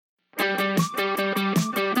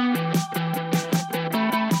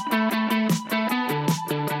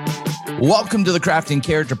Welcome to the Crafting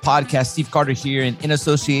Character Podcast. Steve Carter here in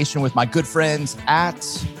association with my good friends at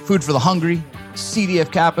Food for the Hungry,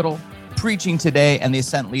 CDF Capital, Preaching Today, and the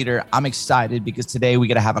Ascent Leader. I'm excited because today we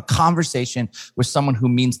get to have a conversation with someone who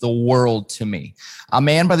means the world to me, a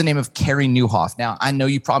man by the name of Carey Nieuwhof. Now, I know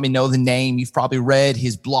you probably know the name. You've probably read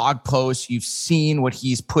his blog posts. You've seen what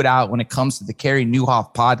he's put out when it comes to the Carey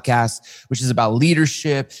Nieuwhof podcast, which is about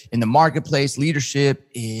leadership in the marketplace, leadership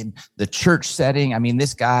in the church setting. I mean,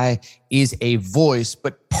 this guy is a voice,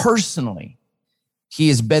 but personally, he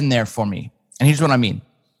has been there for me. And here's what I mean.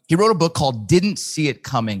 He wrote a book called Didn't See It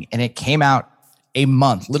Coming, and it came out a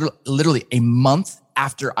month, literally a month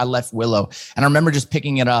after I left Willow. And I remember just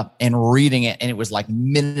picking it up and reading it, and it was like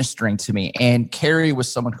ministering to me. And Carey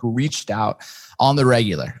was someone who reached out on the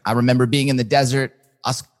regular. I remember being in the desert,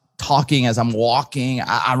 us talking as I'm walking.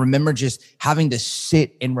 I remember just having to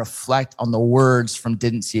sit and reflect on the words from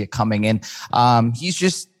Didn't See It Coming. And he's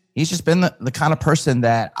just been the kind of person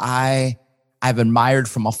that I've admired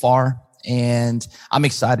from afar. And I'm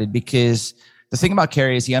excited because the thing about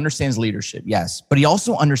Carey is he understands leadership, yes, but he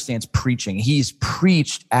also understands preaching. He's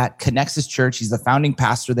preached at Connexus Church. He's the founding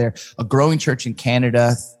pastor there, a growing church in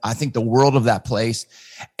Canada. I think the world of that place.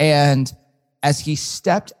 And as he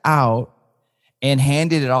stepped out and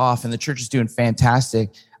handed it off, and the church is doing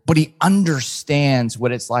fantastic, but he understands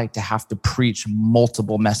what it's like to have to preach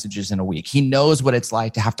multiple messages in a week. He knows what it's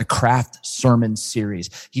like to have to craft sermon series.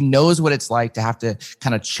 He knows what it's like to have to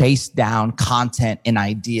kind of chase down content and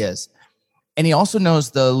ideas. And he also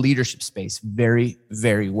knows the leadership space very,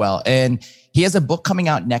 very well. And he has a book coming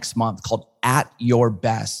out next month called At Your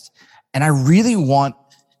Best. And I really want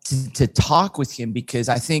to talk with him because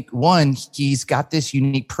I think, one, he's got this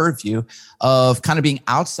unique purview of kind of being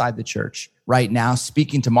outside the church right now,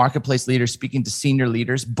 speaking to marketplace leaders, speaking to senior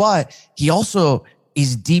leaders, but he also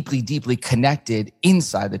is deeply, deeply connected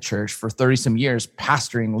inside the church for 30 some years,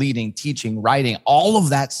 pastoring, leading, teaching, writing, all of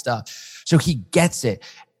that stuff. So he gets it.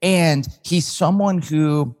 And he's someone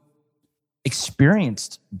who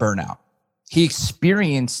experienced burnout. He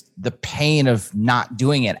experienced the pain of not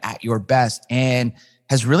doing it at your best and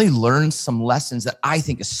has really learned some lessons that I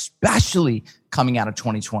think, especially coming out of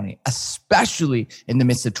 2020, especially in the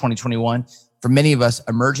midst of 2021, for many of us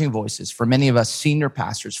emerging voices, for many of us senior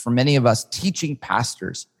pastors, for many of us teaching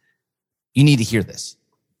pastors, you need to hear this.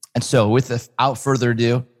 And so without further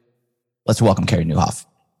ado, let's welcome Carey Nieuwhof.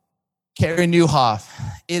 Carey Nieuwhof,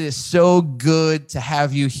 it is so good to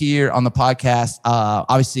have you here on the podcast.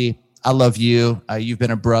 Obviously, I love you. You've been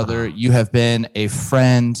a brother. You have been a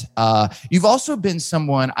friend. You've also been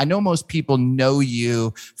someone, I know most people know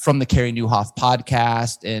you from the Carey Nieuwhof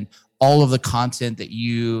podcast and all of the content that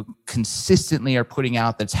you consistently are putting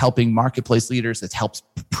out that's helping marketplace leaders, that helps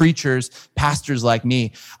preachers, pastors like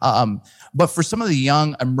me. But for some of the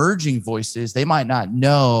young emerging voices, they might not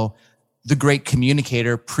know the great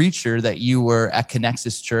communicator, preacher that you were at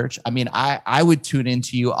Connexus Church. I mean, I would tune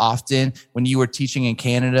into you often when you were teaching in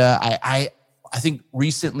Canada. I think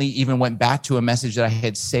recently even went back to a message that I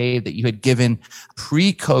had saved that you had given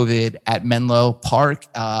pre-COVID at Menlo Park.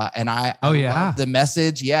 And I loved the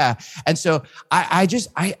message. Yeah. And so I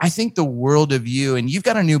think the world of you, and you've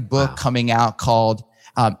got a new book coming out called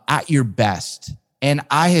At Your Best. And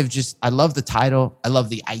I love the title. I love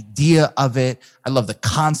the idea of it. I love the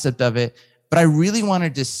concept of it. But I really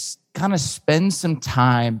wanted to kind of spend some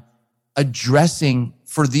time addressing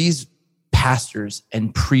for these pastors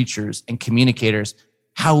and preachers and communicators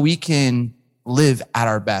how we can live at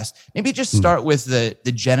our best. Maybe just start with the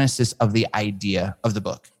genesis of the idea of the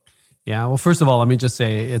book. Yeah, well, first of all, let me just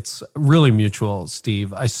say it's really mutual,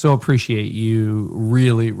 Steve. I so appreciate you.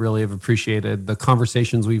 Really, really have appreciated the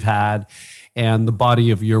conversations we've had and the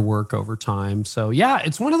body of your work over time. So yeah,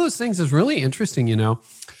 it's one of those things that's really interesting. You know,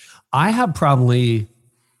 I have probably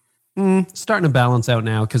starting to balance out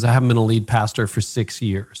now because I haven't been a lead pastor for 6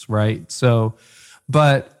 years, right? So,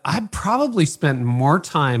 but I've probably spent more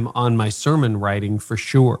time on my sermon writing for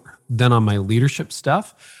sure than on my leadership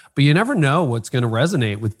stuff. But you never know what's going to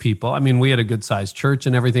resonate with people. I mean, we had a good sized church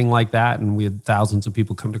and everything like that, and we had thousands of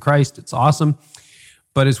people come to Christ. It's awesome.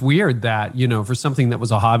 But it's weird that, you know, for something that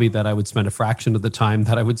was a hobby that I would spend a fraction of the time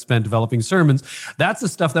that I would spend developing sermons, that's the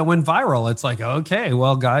stuff that went viral. It's like, okay,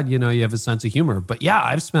 well, God, you know, you have a sense of humor. But yeah,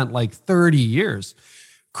 I've spent like 30 years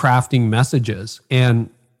crafting messages. And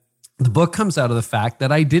the book comes out of the fact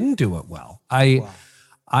that I didn't do it well. I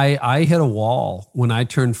hit a wall when I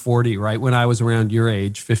turned 40, right? When I was around your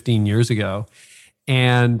age, 15 years ago.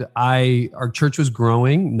 And our church was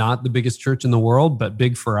growing, not the biggest church in the world, but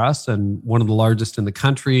big for us and one of the largest in the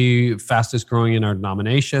country, fastest growing in our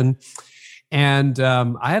denomination. And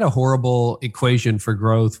I had a horrible equation for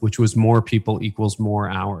growth, which was more people equals more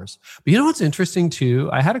hours. But you know what's interesting too?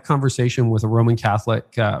 I had a conversation with a Roman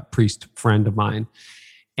Catholic priest friend of mine,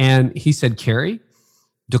 and he said, Carey,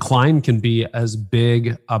 decline can be as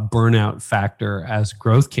big a burnout factor as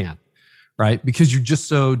growth can, right? Because you're just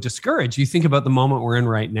so discouraged. You think about the moment we're in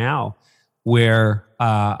right now, where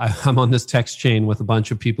I'm on this text chain with a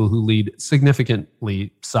bunch of people who lead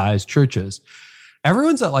significantly sized churches.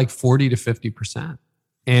 Everyone's at like 40 to 50%.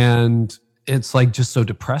 And it's like just so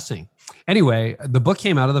depressing. Anyway, the book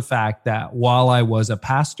came out of the fact that while I was a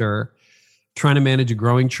pastor trying to manage a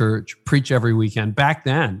growing church, preach every weekend, back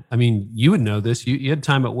then, I mean, you would know this, you had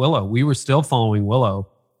time at Willow. We were still following Willow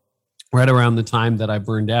right around the time that I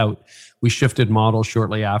burned out. We shifted models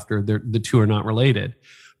shortly after. The two are not related.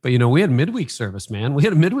 But, you know, we had midweek service, man. We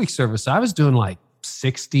had a midweek service. I was doing like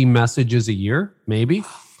 60 messages a year, maybe.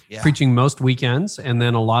 Yeah. Preaching most weekends and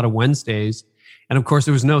then a lot of Wednesdays. And of course,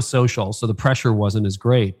 there was no social, so the pressure wasn't as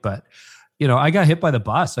great. But, you know, I got hit by the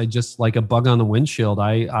bus. I just, like a bug on the windshield,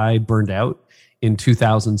 I burned out in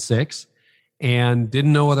 2006 and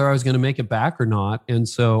didn't know whether I was going to make it back or not. And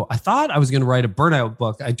so I thought I was going to write a burnout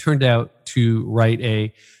book. I turned out to write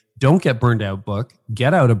a don't get burned out book,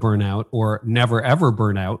 get out of burnout, or never ever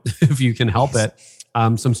burn out if you can help it.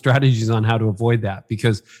 Some strategies on how to avoid that,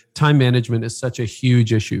 because time management is such a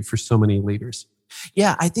huge issue for so many leaders.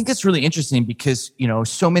 Yeah, I think it's really interesting because, you know,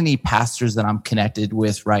 so many pastors that I'm connected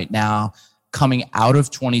with right now coming out of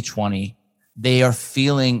 2020, they are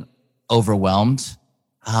feeling overwhelmed.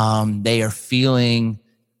 They are feeling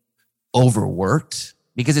overworked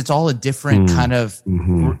because it's all a different kind of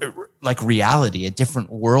like reality, a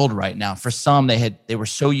different world right now. For some, they were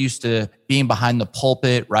so used to being behind the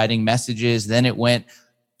pulpit, writing messages. Then it went,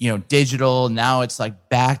 you know, digital. Now it's like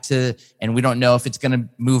back to, and we don't know if it's going to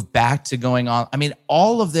move back to going on. I mean,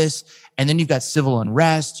 all of this. And then you've got civil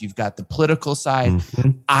unrest. You've got the political side.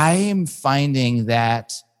 I am finding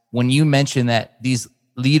that when you mention that these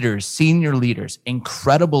leaders, senior leaders,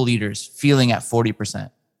 incredible leaders feeling at 40%,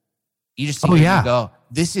 you just see you go,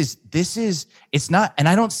 this is, it's not, and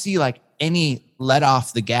I don't see like any let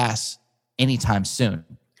off the gas anytime soon,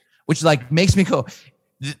 which like makes me go,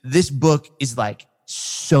 this book is like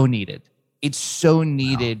so needed. It's so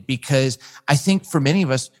needed because I think for many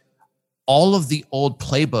of us, all of the old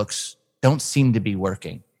playbooks don't seem to be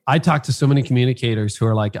working. I talk to so many communicators who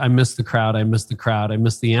are like, I miss the crowd. I miss the crowd. I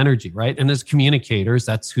miss the energy, right? And as communicators,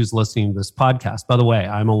 that's who's listening to this podcast. By the way,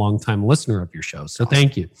 I'm a longtime listener of your show. So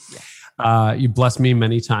thank you. Yeah. You blessed me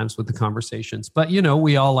many times with the conversations, but you know,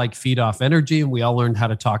 we all like feed off energy and we all learned how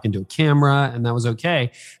to talk into a camera and that was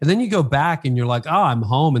okay. And then you go back and you're like, oh, I'm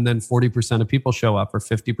home. And then 40% of people show up or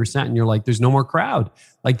 50%. And you're like, there's no more crowd.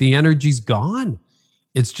 Like the energy's gone.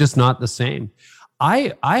 It's just not the same.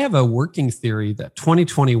 I have a working theory that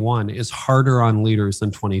 2021 is harder on leaders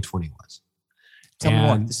than 2020 was. Tell me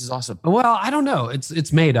more. This is awesome. Well, I don't know.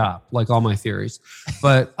 It's made up like all my theories,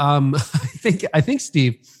 but I think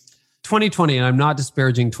Steve, 2020, and I'm not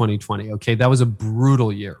disparaging 2020. Okay. That was a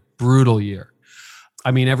brutal year.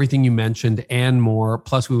 I mean, everything you mentioned and more.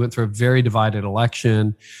 Plus we went through a very divided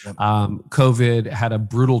election. Yep. COVID had a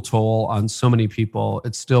brutal toll on so many people.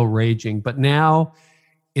 It's still raging, but now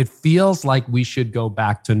it feels like we should go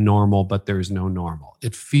back to normal, but there's no normal.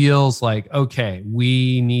 It feels like, okay,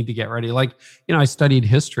 we need to get ready. Like, you know, I studied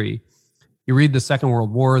history. You read the Second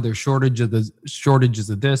World War, there's shortages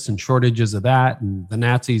of this and shortages of that, and the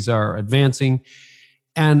Nazis are advancing.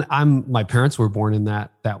 And my parents were born in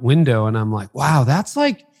that window, and I'm like, wow, that's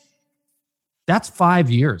 5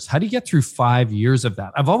 years. How do you get through 5 years of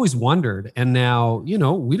that? I've always wondered. And now, you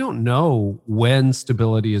know, we don't know when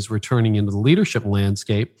stability is returning into the leadership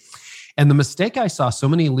landscape. And the mistake I saw so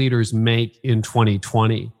many leaders make in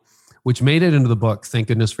 2020, which made it into the book, thank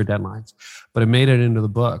goodness for deadlines, but it made it into the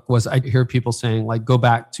book, was I hear people saying, like, go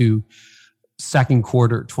back to second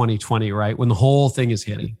quarter 2020, right? When the whole thing is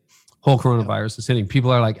hitting, whole coronavirus is hitting. People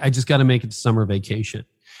are like, I just got to make it to summer vacation.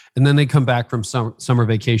 And then they come back from summer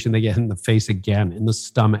vacation, they get hit in the face again, in the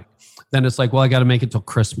stomach. Then it's like, well, I got to make it till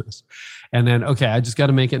Christmas. And then, okay, I just got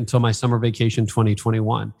to make it until my summer vacation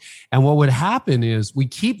 2021. And what would happen is we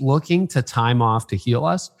keep looking to time off to heal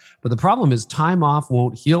us. But the problem is time off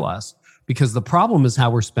won't heal us because the problem is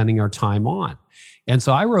how we're spending our time on. And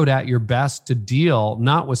so I wrote At Your Best to deal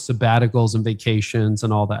not with sabbaticals and vacations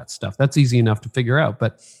and all that stuff. That's easy enough to figure out.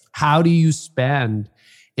 But how do you spend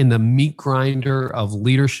in the meat grinder of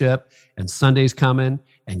leadership, and Sunday's coming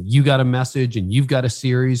and you got a message and you've got a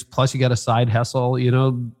series, plus you got a side hustle. You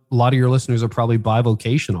know, a lot of your listeners are probably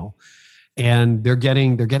bivocational and they're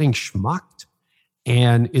getting schmucked,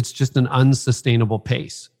 and it's just an unsustainable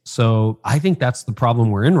pace. So I think that's the problem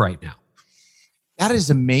we're in right now. That is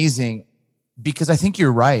amazing, because I think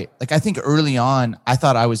you're right. Like, I think early on, I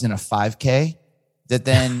thought I was in a 5K that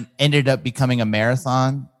then ended up becoming a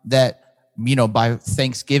marathon that, by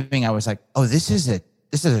Thanksgiving, I was like, oh, this is a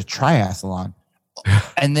triathlon.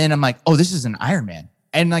 And then I'm like, oh, this is an Ironman.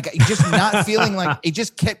 And like, just not feeling like it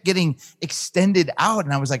just kept getting extended out.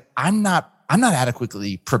 And I was like, I'm not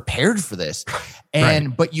adequately prepared for this. And,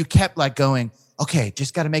 right. But you kept like going, okay,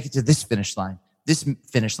 just got to make it to this finish line.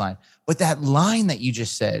 But that line that you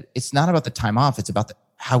just said, it's not about the time off. It's about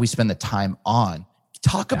how we spend the time on.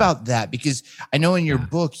 Talk about that, because I know in your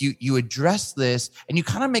book, you address this and you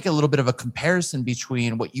kind of make a little bit of a comparison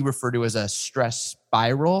between what you refer to as a stress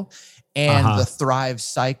spiral and the thrive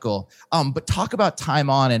cycle. But talk about time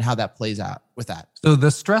on and how that plays out with that. So the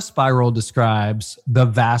stress spiral describes the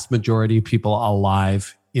vast majority of people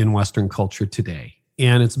alive in Western culture today.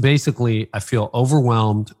 And it's basically, I feel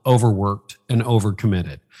overwhelmed, overworked, and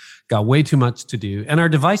overcommitted. Got way too much to do. And our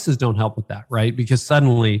devices don't help with that, right? Because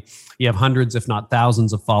suddenly you have hundreds, if not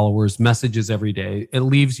thousands of followers, messages every day. It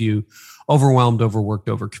leaves you overwhelmed, overworked,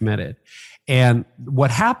 overcommitted. And what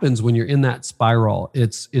happens when you're in that spiral,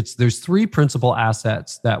 there's three principal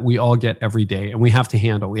assets that we all get every day and we have to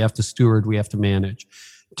handle, we have to steward, we have to manage: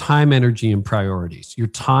 time, energy, and priorities. Your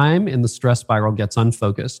time in the stress spiral gets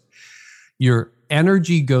unfocused. Your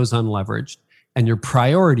energy goes unleveraged, and your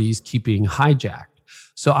priorities keep being hijacked.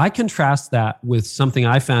 So I contrast that with something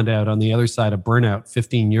I found out on the other side of burnout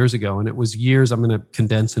 15 years ago. And it was years, I'm going to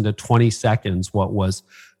condense into 20 seconds, what was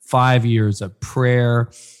 5 years of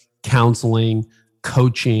prayer, counseling,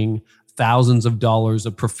 coaching, thousands of dollars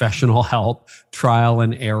of professional help, trial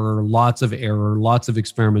and error, lots of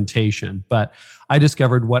experimentation. But I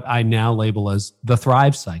discovered what I now label as the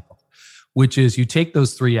thrive cycle, which is you take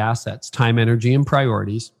those three assets, time, energy, and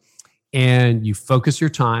priorities, and you focus your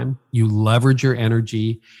time, you leverage your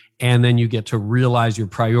energy, and then you get to realize your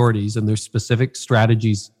priorities, and there's specific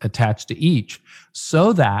strategies attached to each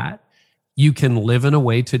so that you can live in a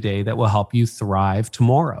way today that will help you thrive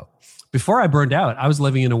tomorrow. Before I burned out, I was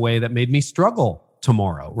living in a way that made me struggle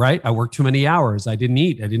tomorrow, right? I worked too many hours. I didn't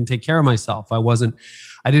eat. I didn't take care of myself. I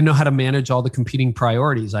didn't know how to manage all the competing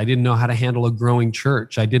priorities. I didn't know how to handle a growing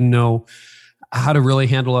church. I didn't know how to really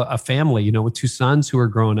handle a family, with two sons who were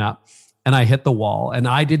growing up. And I hit the wall, and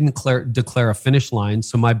I didn't declare a finish line.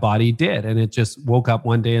 So my body did. And it just woke up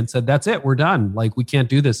one day and said, that's it, we're done. Like, we can't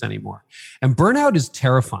do this anymore. And burnout is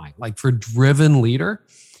terrifying. Like, for a driven leader,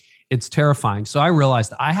 it's terrifying. So I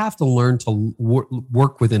realized I have to learn to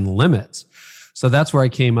work within limits. So that's where I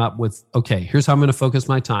came up with, okay, here's how I'm going to focus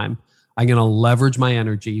my time. I'm going to leverage my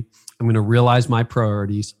energy. I'm going to realize my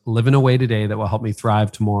priorities, live in a way today that will help me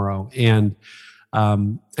thrive tomorrow. And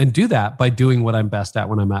do that by doing what I'm best at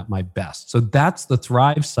when I'm at my best. So that's the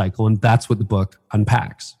thrive cycle. And that's what the book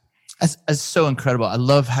unpacks. That's so incredible. I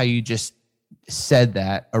love how you just said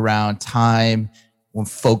that around time, when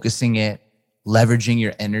focusing it, leveraging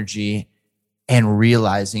your energy, and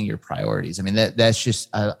realizing your priorities. I mean, that's just,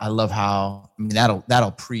 I love how,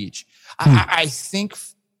 that'll preach. I think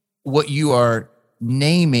what you are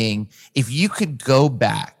naming, if you could go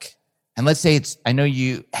back, and let's say I know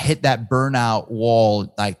you hit that burnout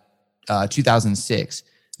wall like 2006.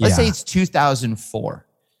 Let's say it's 2004.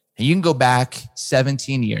 And you can go back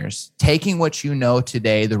 17 years, taking what you know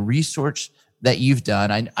today, the research that you've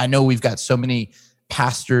done. I know we've got so many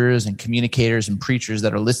pastors and communicators and preachers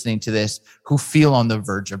that are listening to this who feel on the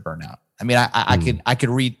verge of burnout. I mean, I could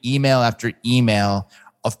read email after email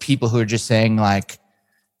of people who are just saying like,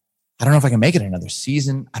 I don't know if I can make it another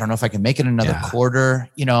season. I don't know if I can make it another quarter,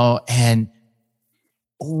 and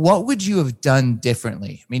what would you have done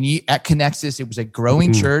differently? I mean, at Connexus, it was a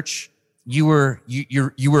growing church. You were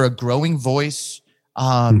a growing voice.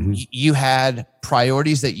 You had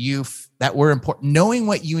priorities that were important. Knowing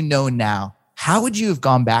what you know now, how would you have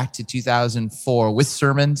gone back to 2004 with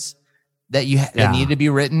sermons that that needed to be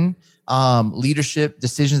written, leadership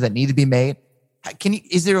decisions that need to be made?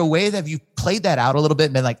 Is there a way that you played that out a little bit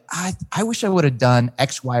and been like, I wish I would have done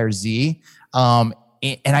X, Y, or Z. And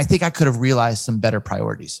I think I could have realized some better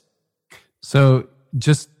priorities. So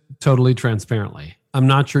just totally transparently, I'm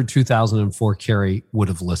not sure 2004 Kerry would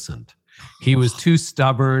have listened. He was too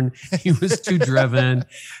stubborn. He was too driven,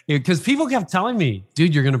 because people kept telling me,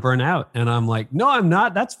 dude, you're going to burn out. And I'm like, no, I'm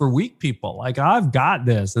not. That's for weak people. Like, I've got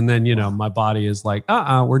this. And then, my body is like,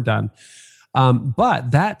 we're done.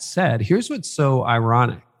 But that said, here's what's so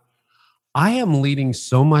ironic. I am leading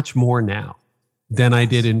so much more now than I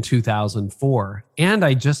did in 2004. And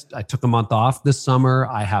I took a month off this summer.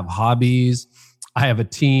 I have hobbies. I have a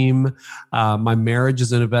team. My marriage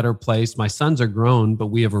is in a better place. My sons are grown, but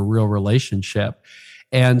we have a real relationship.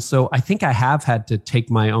 And so I think I have had to take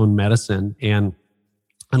my own medicine and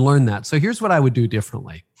learn that. So here's what I would do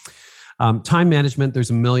differently. Time management,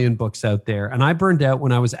 there's a million books out there. And I burned out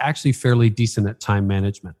when I was actually fairly decent at time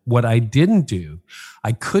management. What I didn't do,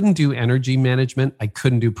 I couldn't do energy management. I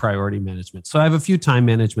couldn't do priority management. So I have a few time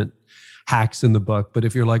management hacks in the book. But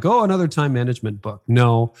if you're like, oh, another time management book,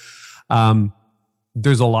 no.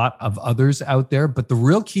 There's a lot of others out there. But the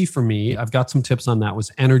real key for me, I've got some tips on that, was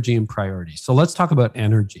energy and priority. So let's talk about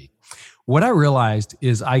energy. What I realized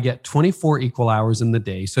is I get 24 equal hours in the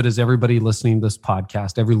day. So does everybody listening to this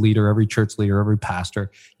podcast, every leader, every church leader, every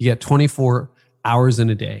pastor. You get 24 hours in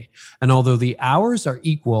a day. And although the hours are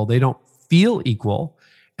equal, they don't feel equal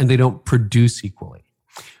and they don't produce equally.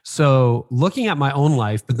 So looking at my own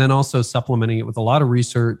life, but then also supplementing it with a lot of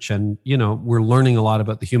research and, we're learning a lot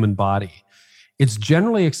about the human body. It's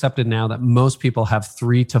generally accepted now that most people have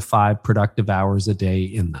 3 to 5 productive hours a day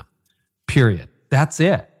in them, period. That's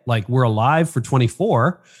it. Like, we're alive for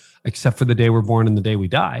 24, except for the day we're born and the day we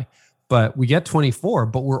die. But we get 24,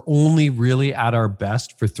 but we're only really at our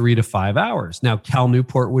best for 3 to 5 hours. Now, Cal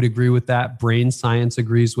Newport would agree with that. Brain science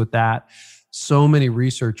agrees with that. So many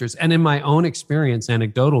researchers. And in my own experience,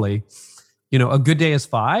 anecdotally, a good day is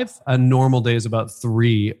 5. A normal day is about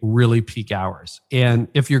 3 really peak hours. And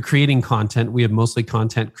if you're creating content, we have mostly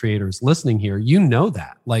content creators listening here,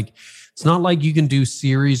 that. Like, it's not like you can do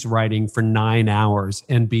series writing for 9 hours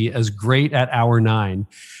and be as great at hour 9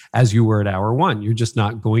 as you were at hour 1. You're just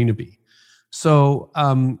not going to be. So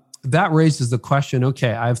that raises the question,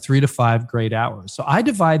 okay, I have 3 to 5 great hours. So I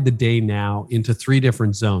divide the day now into 3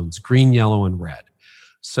 different zones: green, yellow, and red.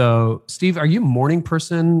 So Steve, are you a morning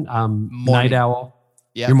person, night owl?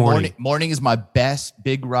 Yeah, you're morning. Morning is my best.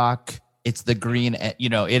 Big rock. It's the green.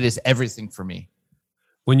 It is everything for me.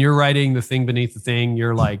 When you're writing The Thing Beneath the Thing,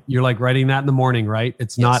 you're like writing that in the morning, right?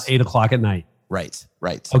 It's not 8 o'clock at night. Right.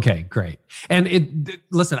 Okay, great. And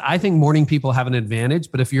listen, I think morning people have an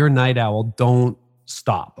advantage, but if you're a night owl, don't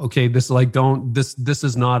stop. Okay. This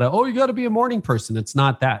is not you got to be a morning person. It's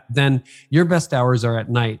not that. Then your best hours are at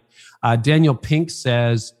night. Daniel Pink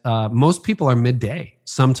says, most people are midday,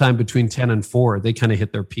 sometime between 10 and 4, they kind of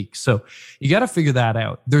hit their peak. So you got to figure that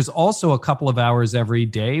out. There's also a couple of hours every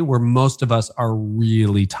day where most of us are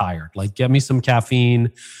really tired. Like, get me some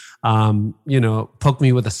caffeine, poke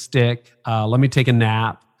me with a stick. Let me take a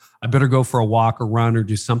nap. I better go for a walk or run or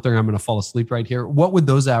do something. I'm going to fall asleep right here. What would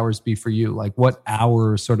those hours be for you? Like, what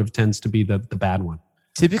hour sort of tends to be the bad one?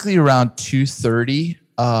 Typically around 2:30.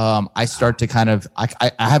 I start to kind of,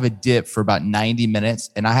 I have a dip for about 90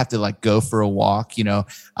 minutes and I have to go for a walk.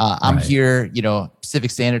 I'm here,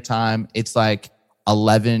 Pacific Standard Time. It's like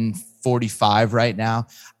 11:45 right now.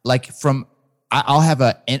 I'll have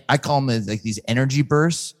I call them like these energy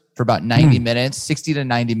bursts for about 90 minutes, 60 to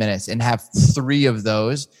 90 minutes, and have 3 of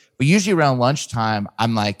those. But usually around lunchtime,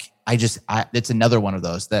 I'm like, it's another one of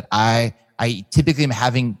those that I typically am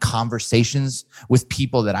having conversations with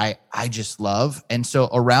people that I just love. And so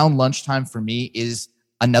around lunchtime for me is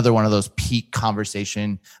another one of those peak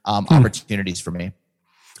conversation opportunities for me.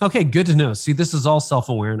 Okay, good to know. See, this is all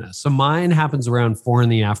self-awareness. So mine happens around 4 in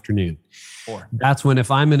the afternoon. 4. That's when, if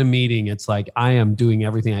I'm in a meeting, it's like I am doing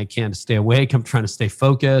everything I can to stay awake. I'm trying to stay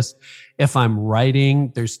focused. If I'm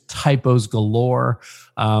writing, there's typos galore.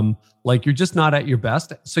 You're just not at your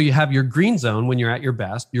best. So you have your green zone when you're at your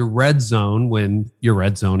best, your red zone when you're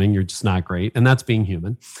red zoning, you're just not great. And that's being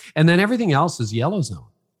human. And then everything else is yellow zone.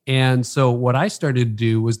 And so what I started to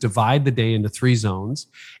do was divide the day into 3 zones,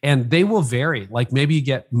 and they will vary. Like, maybe you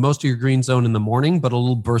get most of your green zone in the morning, but a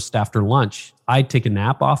little burst after lunch. I take a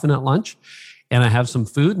nap often at lunch and I have some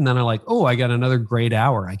food, and then I I got another great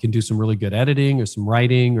hour. I can do some really good editing or some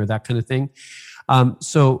writing or that kind of thing.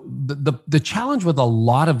 So the challenge with a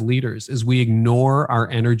lot of leaders is we ignore our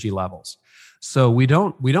energy levels. So we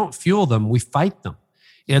don't fuel them, we fight them.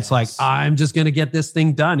 It's like, I'm just going to get this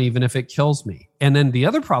thing done, even if it kills me. And then the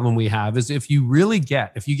other problem we have is if you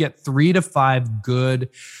get 3 to 5 good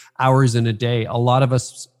hours in a day, a lot of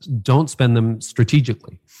us don't spend them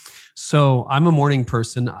strategically. So I'm a morning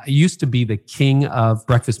person. I used to be the king of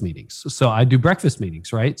breakfast meetings. So I do breakfast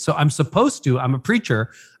meetings, right? So I'm a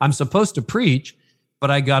preacher. I'm supposed to preach, but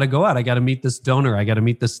I got to go out. I got to meet this donor. I got to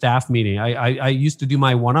meet the staff meeting. I used to do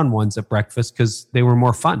my one-on-ones at breakfast because they were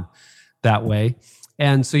more fun that way.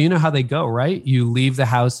 And so you know how they go, right? You leave the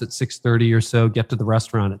house at 6:30 or so, get to the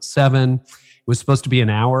restaurant at 7. It was supposed to be an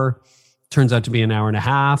hour. turns out to be an hour and a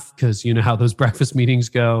half because you know how those breakfast meetings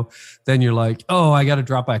go. Then you're like, oh, I got to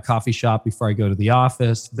drop by a coffee shop before I go to the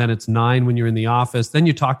office. Then it's 9 when you're in the office. Then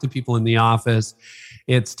you talk to people in the office.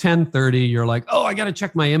 It's 10:30. You're like, oh, I got to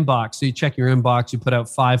check my inbox. So you check your inbox. You put out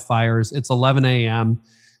 5 fires. It's 11 a.m.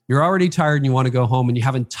 You're already tired and you want to go home and you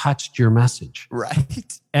haven't touched your message.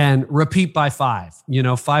 Right. And repeat by 5.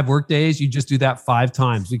 5 work days, you just do that 5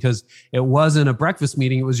 times because it wasn't a breakfast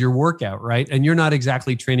meeting. It was your workout, right? And you're not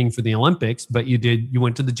exactly training for the Olympics, but you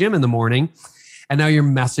went to the gym in the morning and now your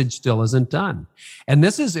message still isn't done. And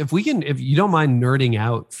this is, if you don't mind nerding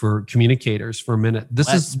out for communicators for a minute,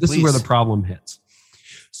 this is where the problem hits.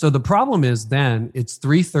 So the problem is then it's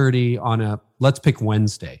 3:30 on let's pick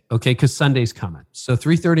Wednesday, okay? Because Sunday's coming. So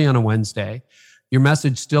 3:30 on a Wednesday, your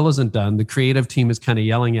message still isn't done. The creative team is kind of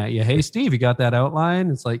yelling at you, hey, Steve, you got that outline?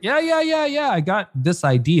 It's like, yeah, I got this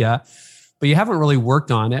idea, but you haven't really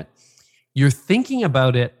worked on it. You're thinking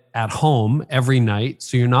about it at home every night,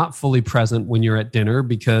 so you're not fully present when you're at dinner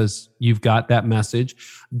because you've got that message.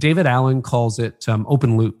 David Allen calls it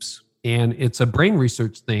open loops. And it's a brain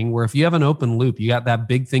research thing where if you have an open loop, you got that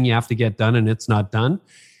big thing you have to get done and it's not done.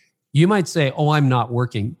 You might say, oh, I'm not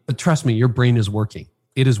working. But trust me, your brain is working.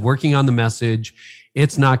 It is working on the message.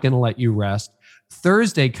 It's not going to let you rest.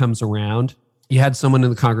 Thursday comes around. You had someone in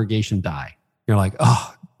the congregation die. You're like,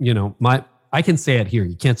 oh, I can say it here.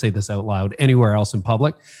 You can't say this out loud anywhere else in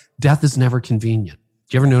public. Death is never convenient.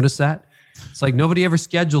 Do you ever notice that? It's like nobody ever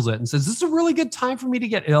schedules it and says, this is a really good time for me to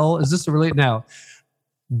get ill. Is this now?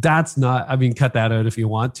 That's not, cut that out if you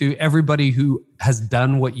want to. Everybody who has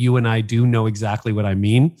done what you and I do know exactly what I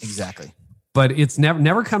mean. Exactly. But it's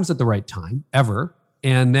never comes at the right time, ever.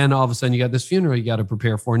 And then all of a sudden you got this funeral you got to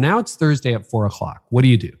prepare for. Now it's Thursday at 4:00. What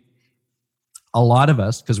do? A lot of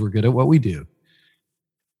us, because we're good at what we do,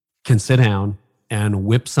 can sit down and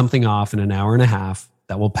whip something off in an hour and a half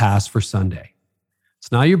that will pass for Sunday.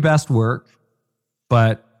 It's not your best work,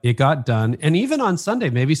 but it got done. And even on Sunday,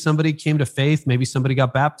 maybe somebody came to faith, maybe somebody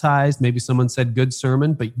got baptized, maybe someone said good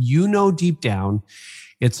sermon, but deep down,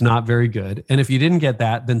 it's not very good. And if you didn't get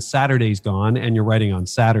that, then Saturday's gone and you're writing on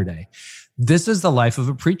Saturday. This is the life of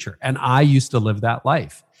a preacher. And I used to live that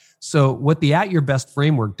life. So what the At Your Best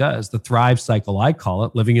framework does, the Thrive cycle, I call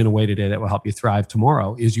it, living in a way today that will help you thrive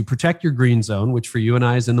tomorrow, is you protect your green zone, which for you and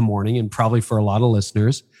I is in the morning and probably for a lot of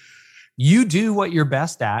listeners. You do what you're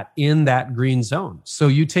best at in that green zone. So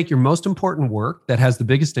you take your most important work that has the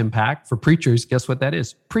biggest impact for preachers. Guess what that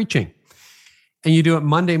is? Preaching. And you do it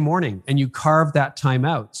Monday morning and you carve that time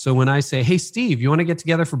out. So when I say, hey, Steve, you want to get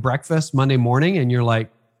together for breakfast Monday morning? And you're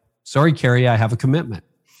like, sorry, Carrie, I have a commitment.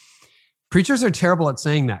 Preachers are terrible at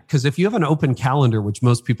saying that because if you have an open calendar, which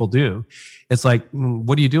most people do, it's like,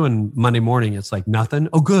 what are you doing Monday morning? It's like, nothing.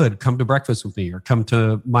 Oh, good. Come to breakfast with me or come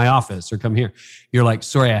to my office or come here. You're like,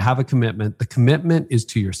 sorry, I have a commitment. The commitment is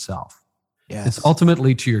to yourself. Yes. It's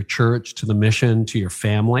ultimately to your church, to the mission, to your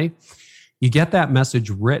family. You get that message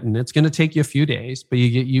written. It's going to take you a few days, but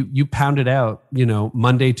you pound it out,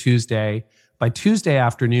 Monday, Tuesday. By Tuesday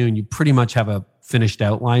afternoon, you pretty much have a finished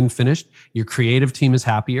outline finished. Your creative team is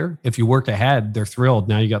happier. If you work ahead, they're thrilled.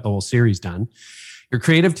 Now you got the whole series done. Your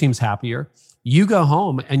creative team's happier. You go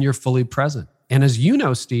home and you're fully present. And as you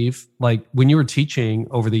know, Steve, like when you were teaching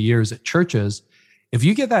over the years at churches, if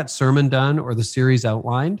you get that sermon done or the series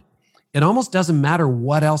outlined, it almost doesn't matter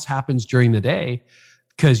what else happens during the day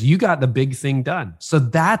because you got the big thing done. So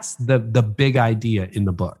that's the big idea in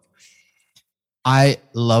the book. I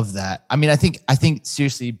love that. I think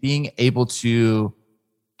seriously, being able to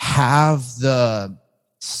have the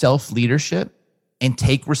self-leadership and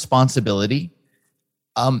take responsibility.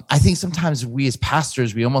 I think sometimes we as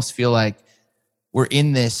pastors, we almost feel like we're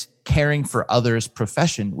in this caring for others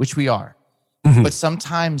profession, which we are. Mm-hmm. But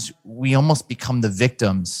sometimes we almost become the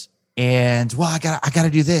victims and, well, I gotta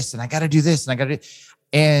do this and I gotta do this and I gotta do,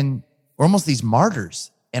 and we're almost these martyrs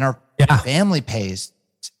and our family pays.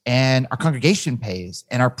 And our congregation pays,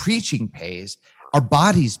 and our preaching pays, our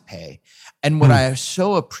bodies pay. And what I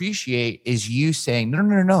so appreciate is you saying,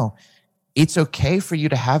 no. It's okay for you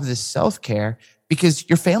to have this self-care because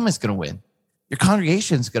your family's going to win. Your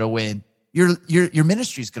congregation's going to win. Your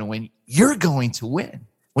ministry's going to win. You're going to win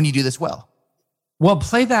when you do this well. Well,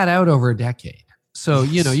 play that out over a decade. So,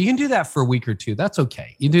 you can do that for a week or two. That's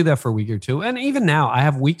okay. You do that for a week or two. And even now I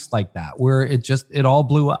have weeks like that where it all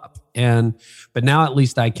blew up. But now at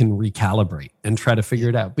least I can recalibrate and try to figure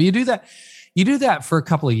it out. But you do that for a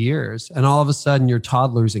couple of years and all of a sudden your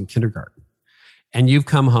toddler's in kindergarten and you've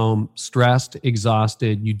come home stressed,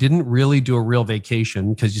 exhausted. You didn't really do a real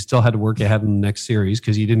vacation because you still had to work ahead in the next series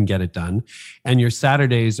because you didn't get it done. And your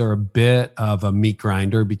Saturdays are a bit of a meat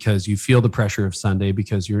grinder because you feel the pressure of Sunday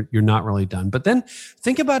because you're not really done. But then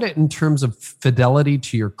think about it in terms of fidelity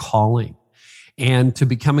to your calling and to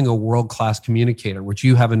becoming a world-class communicator, which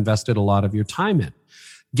you have invested a lot of your time in.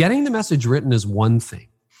 Getting the message written is one thing.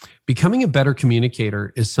 Becoming a better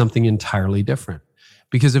communicator is something entirely different.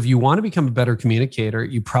 Because if you want to become a better communicator,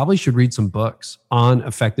 you probably should read some books on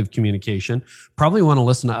effective communication, probably want to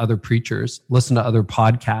listen to other preachers, listen to other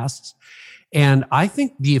podcasts. And I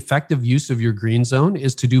think the effective use of your green zone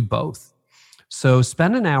is to do both. So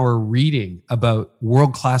spend an hour reading about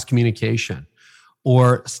world-class communication,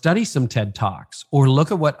 or study some TED Talks, or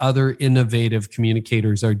look at what other innovative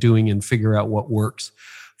communicators are doing and figure out what works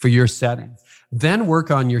for your setting. Then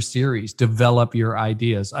work on your series, develop your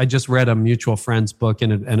ideas. I just read a mutual friend's book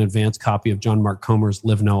and an advanced copy of John Mark Comer's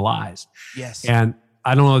Live No Lies. Yes. And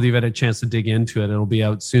I don't know if you've had a chance to dig into it. It'll be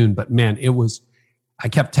out soon. But man, I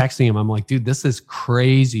kept texting him. I'm like, dude, this is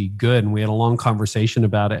crazy good. And we had a long conversation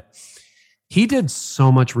about it. He did so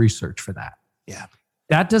much research for that. Yeah.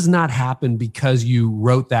 That does not happen because you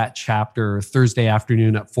wrote that chapter Thursday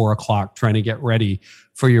afternoon at 4:00 trying to get ready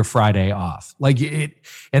for your Friday off. Like it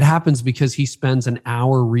happens because he spends an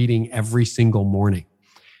hour reading every single morning.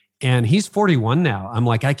 And he's 41 now. I'm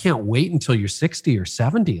like, I can't wait until you're 60 or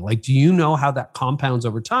 70. Like, do you know how that compounds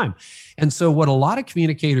over time? And so what a lot of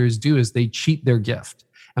communicators do is they cheat their gift.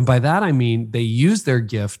 And by that, I mean, they use their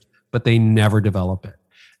gift, but they never develop it.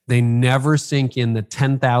 They never sink in the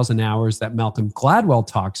 10,000 hours that Malcolm Gladwell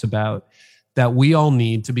talks about that we all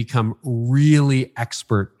need to become really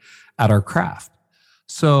expert at our craft.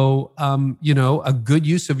 So, a good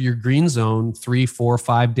use of your green zone 3, 4,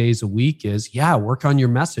 5 days a week is, work on your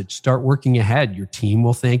message. Start working ahead. Your team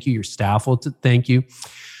will thank you. Your staff will thank you.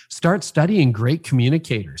 Start studying great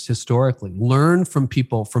communicators historically. Learn from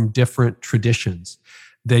people from different traditions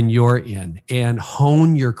than you're in and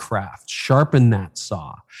hone your craft, sharpen that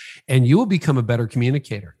saw, and you will become a better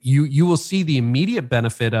communicator. You will see the immediate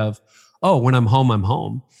benefit of, oh, when I'm home, I'm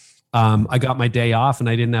home. I got my day off and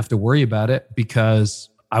I didn't have to worry about it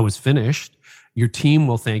because I was finished. Your team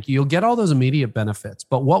will thank you. You'll get all those immediate benefits.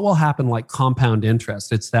 But what will happen like compound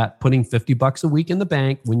interest? It's that putting $50 a week in the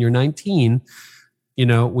bank when you're 19,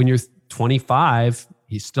 when you're 25,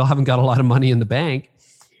 you still haven't got a lot of money in the bank.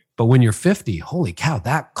 But when you're 50, holy cow,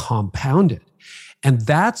 that compounded. And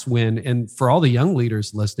that's when, and for all the young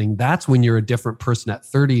leaders listening, that's when you're a different person at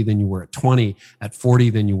 30 than you were at 20, at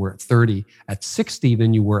 40 than you were at 30, at 60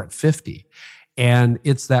 than you were at 50. And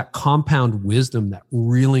it's that compound wisdom that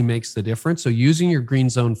really makes the difference. So using your green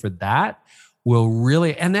zone for that will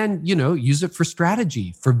really, and then, use it for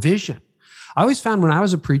strategy, for vision. I always found when I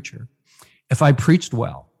was a preacher, if I preached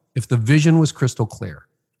well, if the vision was crystal clear,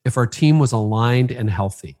 if our team was aligned and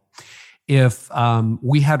healthy, if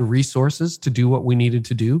we had resources to do what we needed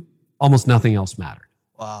to do, almost nothing else mattered.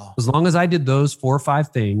 Wow. As long as I did those 4 or 5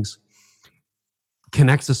 things,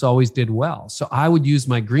 Connexus always did well. So I would use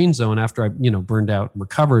my green zone after I, burned out and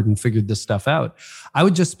recovered and figured this stuff out. I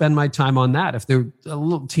would just spend my time on that. If a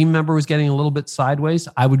little team member was getting a little bit sideways,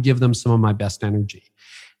 I would give them some of my best energy.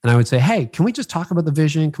 And I would say, hey, can we just talk about the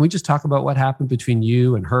vision? Can we just talk about what happened between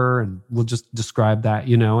you and her? And we'll just describe that,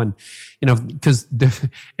 because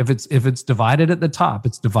if it's divided at the top,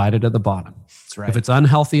 it's divided at the bottom. That's right. If it's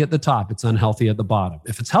unhealthy at the top, it's unhealthy at the bottom.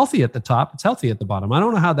 If it's healthy at the top, it's healthy at the bottom. I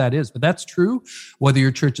don't know how that is, but that's true whether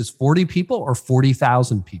your church is 40 people or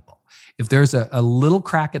 40,000 people. If there's a little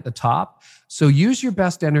crack at the top, so use your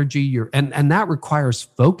best energy, and that requires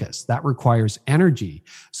focus. That requires energy.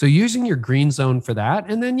 So using your green zone for that,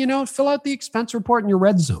 and then, fill out the expense report in your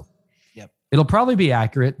red zone. Yep. It'll probably be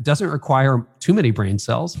accurate, doesn't require too many brain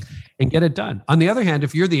cells, and get it done. On the other hand,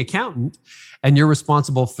 if you're the accountant and you're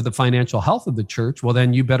responsible for the financial health of the church, well,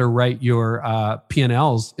 then you better write your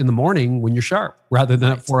P&Ls in the morning when you're sharp, rather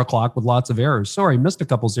than at 4:00 with lots of errors. Sorry, missed a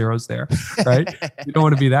couple zeros there, right? You don't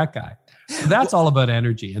want to be that guy. So that's all about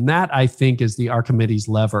energy. And that, I think, is the Archimedes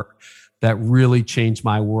lever that really changed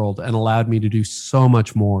my world and allowed me to do so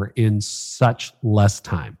much more in such less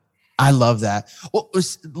time. I love that. Well,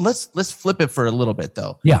 let's flip it for a little bit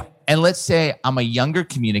though. Yeah. And let's say I'm a younger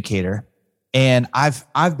communicator and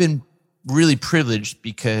I've been really privileged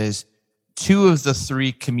because 2 of the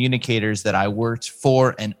 3 communicators that I worked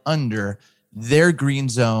for and under, their green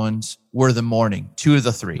zones were the morning, 2 of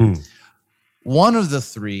the 3. One of the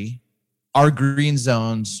 3, our green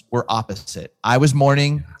zones were opposite. I was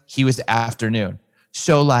morning, he was afternoon.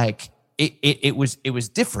 So like it was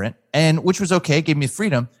different, and which was okay, it gave me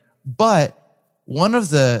freedom. But one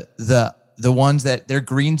of the the ones that their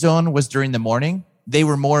green zone was during the morning, they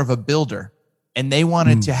were more of a builder, and they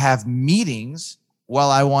wanted to have meetings while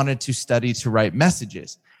I wanted to study to write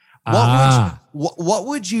messages. What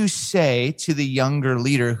would you say to the younger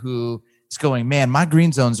leader who is going, man, my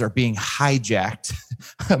green zones are being hijacked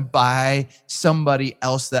by somebody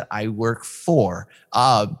else that I work for?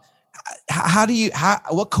 What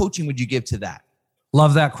coaching would you give to that?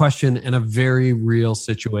 Love that question, and a very real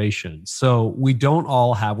situation. So we're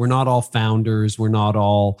not all founders. We're not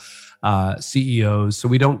all CEOs. So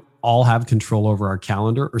we don't all have control over our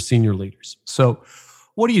calendar or senior leaders. So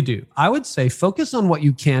what do? I would say focus on what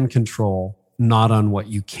you can control, not on what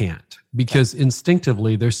you can't, because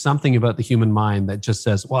instinctively there's something about the human mind that just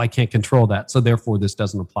says, well, I can't control that, so therefore this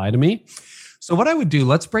doesn't apply to me. So what I would do,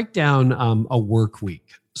 let's break down a work week.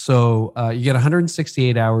 So you get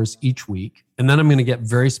 168 hours each week. And then I'm going to get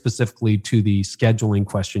very specifically to the scheduling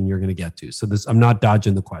question you're going to get to. So I'm not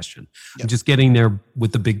dodging the question. Yep. I'm just getting there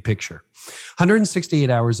with the big picture.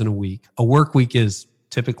 168 hours in a week. A work week is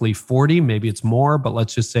typically 40, maybe it's more, but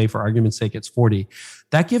let's just say for argument's sake, it's 40.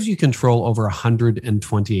 That gives you control over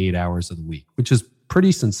 128 hours of the week, which is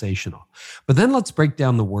pretty sensational. But then let's break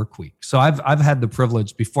down the work week. So I've had the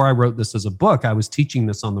privilege, before I wrote this as a book, I was teaching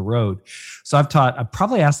this on the road. So I've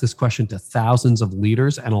probably asked this question to thousands of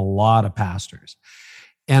leaders and a lot of pastors.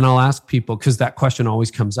 And I'll ask people, because that question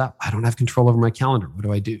always comes up. I don't have control over my calendar. What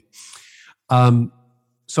do I do?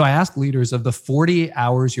 So I ask leaders, of the 40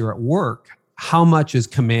 hours you're at work, how much is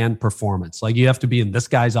command performance? Like you have to be in this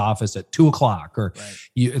guy's office at 2:00, or right.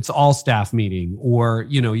 It's all staff meeting, or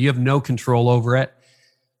you have no control over it.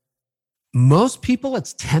 Most people,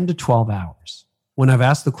 it's 10 to 12 hours. When I've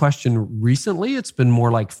asked the question recently, it's been more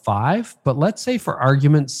like 5. But let's say for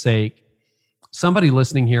argument's sake, somebody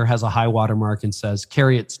listening here has a high watermark and says,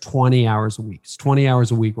 Carey, it's 20 hours a week. It's 20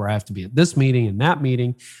 hours a week where I have to be at this meeting and that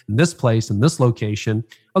meeting, in this place, in this location.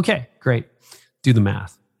 Okay, great. Do the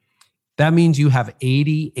math. That means you have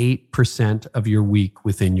 88% of your week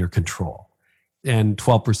within your control and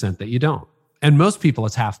 12% that you don't. And most people,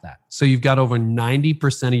 it's half that. So you've got over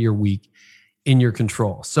 90% of your week in your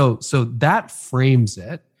control. So that frames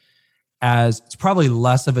it as it's probably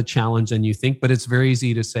less of a challenge than you think, but it's very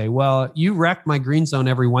easy to say, well, you wreck my green zone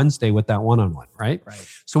every Wednesday with that one-on-one, right?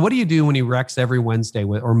 So what do you do when he wrecks every Wednesday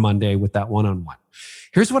or Monday with that one-on-one?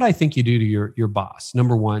 Here's what I think you do to your boss.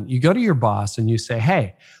 Number one, you go to your boss and you say,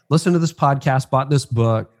 hey, listen to this podcast, bought this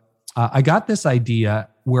book. I got this idea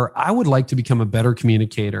where I would like to become a better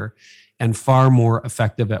communicator and far more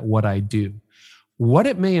effective at what I do. What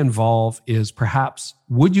it may involve is perhaps,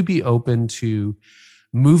 would you be open to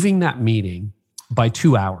moving that meeting by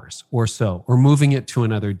 2 hours or so, or moving it to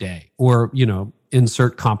another day, or,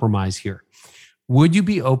 insert compromise here? Would you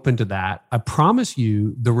be open to that? I promise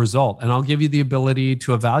you the result, and I'll give you the ability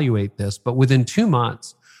to evaluate this, but within 2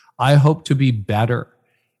 months, I hope to be better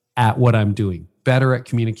at what I'm doing, better at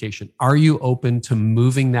communication. Are you open to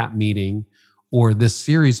moving that meeting or this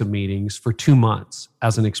series of meetings for 2 months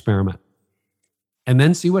as an experiment? And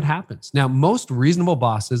then see what happens. Now, most reasonable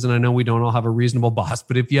bosses, and I know we don't all have a reasonable boss,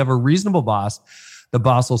 but if you have a reasonable boss, the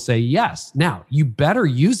boss will say yes. Now, you better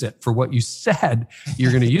use it for what you said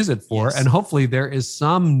you're going to use it for. Yes. And hopefully there is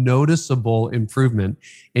some noticeable improvement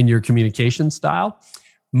in your communication style.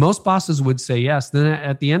 Most bosses would say yes. Then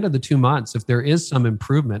at the end of the 2 months, if there is some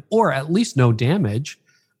improvement or at least no damage,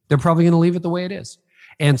 they're probably going to leave it the way it is.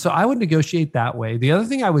 And so I would negotiate that way. The other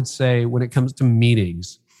thing I would say when it comes to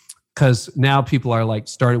meetings, because now people are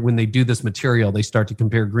when they do this material, they start to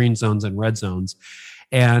compare green zones and red zones.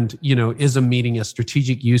 And, is a meeting a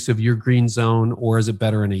strategic use of your green zone, or is it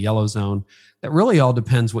better in a yellow zone? That really all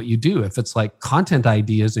depends what you do. If it's like content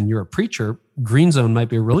ideas and you're a preacher, green zone might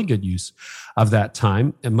be a really good use of that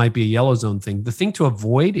time. It might be a yellow zone thing. The thing to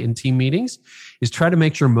avoid in team meetings is try to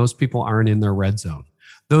make sure most people aren't in their red zone.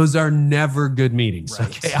 Those are never good meetings. Right.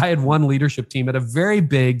 Okay, I had one leadership team at a very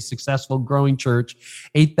big, successful, growing church,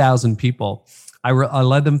 8,000 people. I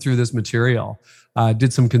led them through this material,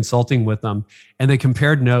 did some consulting with them, and they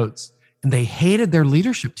compared notes, and they hated their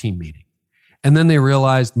leadership team meeting. And then they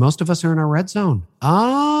realized most of us are in our red zone.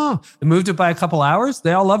 They moved it by a couple hours.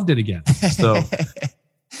 They all loved it again. So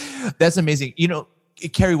that's amazing.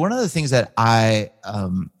 Carey, one of the things that I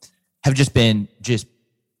have just been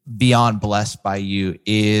beyond blessed by you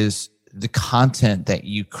is the content that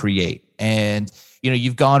you create. And,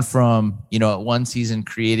 you've gone from, one season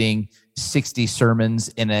creating 60 sermons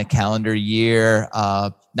in a calendar year,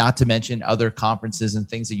 not to mention other conferences and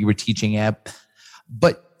things that you were teaching at.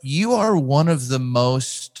 But you are one of the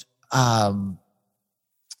most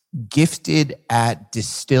gifted at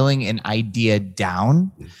distilling an idea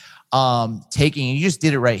down. you just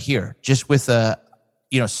did it right here, just with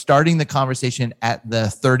starting the conversation at the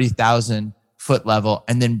 30,000 foot level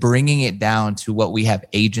and then bringing it down to what we have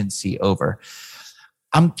agency over.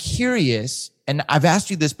 I'm curious, and I've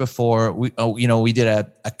asked you this before. We did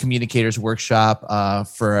a communicators workshop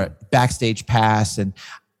for a Backstage Pass. And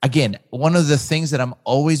again, one of the things that I'm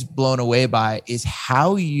always blown away by is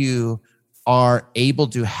how you are able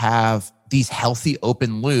to have these healthy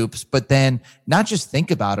open loops, but then not just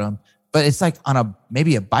think about them, but it's like on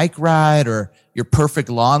maybe a bike ride or your perfect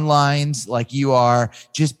lawn lines, like you are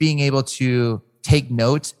just being able to take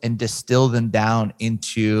notes and distill them down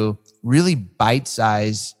into really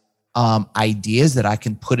bite-sized ideas that I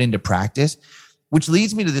can put into practice, which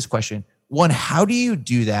leads me to this question. One, how do you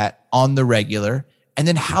do that on the regular? And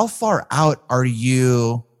then how far out are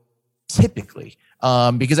you typically?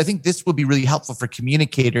 Because I think this will be really helpful for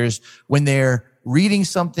communicators when they're reading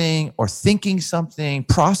something or thinking something,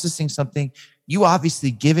 processing something. You obviously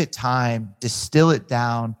give it time, distill it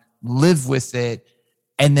down, live with it,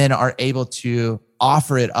 and then are able to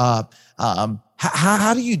offer it up.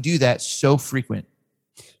 How do you do that so frequent?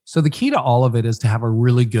 So the key to all of it is to have a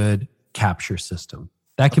really good capture system.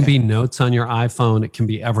 That can be notes on your iPhone. It can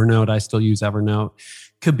be Evernote. I still use Evernote.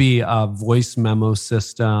 Could be a voice memo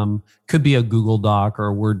system. Could be a Google Doc or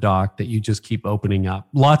a Word doc that you just keep opening up.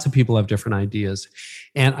 Lots of people have different ideas.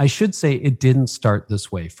 And I should say it didn't start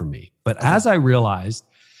this way for me. But as I realized,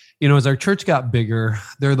 as our church got bigger,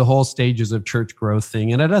 there are the whole stages of church growth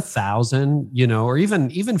thing. And at 1,000, or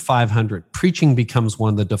even 500, preaching becomes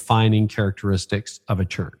one of the defining characteristics of a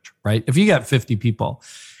church, right? If you got 50 people,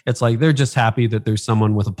 it's like they're just happy that there's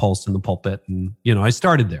someone with a pulse in the pulpit. And, I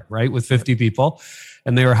started there, right, with 50 people.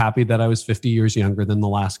 And they were happy that I was 50 years younger than the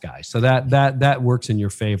last guy. So that works in your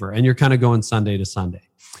favor. And you're kind of going Sunday to Sunday.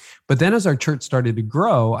 But then as our church started to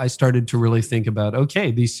grow, I started to really think about,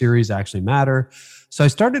 okay, these series actually matter. So I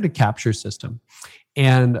started a capture system.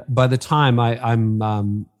 And by the time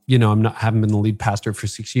haven't been the lead pastor for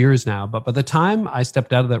 6 years now, but by the time I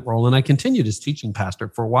stepped out of that role, and I continued as teaching pastor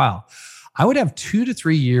for a while, I would have 2 to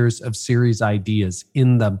 3 years of series ideas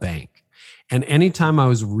in the bank. And anytime I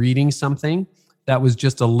was reading something that was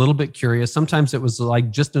just a little bit curious, sometimes it was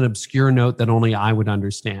like just an obscure note that only I would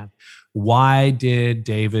understand. Why did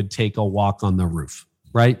David take a walk on the roof?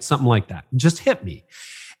 Right? Something like that. Just hit me.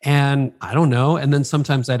 And I don't know. And then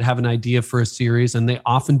sometimes I'd have an idea for a series, and they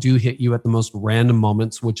often do hit you at the most random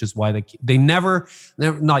moments, which is why they're never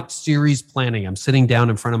like series planning. I'm sitting down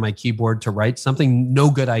in front of my keyboard to write something. No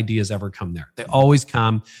good ideas ever come there. They always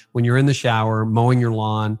come when you're in the shower, mowing your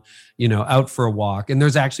lawn, out for a walk. And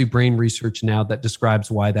there's actually brain research now that describes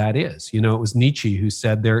why that is. It was Nietzsche who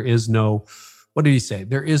said there is no, what did he say?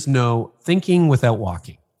 There is no thinking without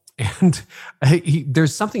walking. And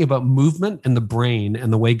there's something about movement and the brain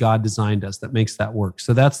and the way God designed us that makes that work.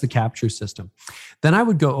 So that's the capture system. Then I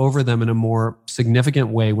would go over them in a more significant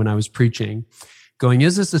way when I was preaching, going,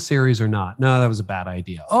 is this a series or not? No, that was a bad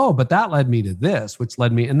idea. Oh, but that led me to this, which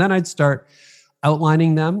led me. And then I'd start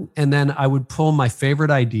outlining them. And then I would pull my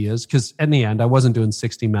favorite ideas, because in the end, I wasn't doing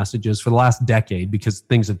 60 messages for the last decade because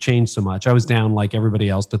things have changed so much. I was down like everybody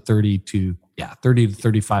else to 30 to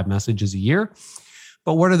 35 messages a year.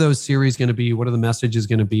 But what are those series going to be? What are the messages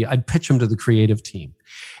going to be? I'd pitch them to the creative team.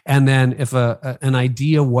 And then if an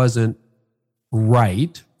idea wasn't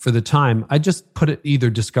right for the time, I'd just either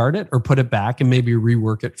discard it or put it back and maybe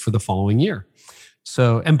rework it for the following year.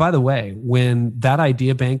 So, and by the way, when that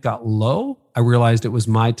idea bank got low, I realized it was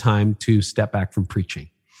my time to step back from preaching.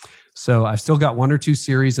 So I've still got 1 or 2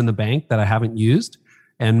 series in the bank that I haven't used.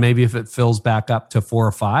 And maybe if it fills back up to 4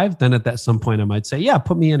 or 5, then at some point I might say, yeah,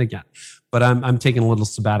 put me in again. But I'm taking a little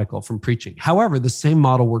sabbatical from preaching. However, the same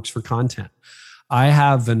model works for content. I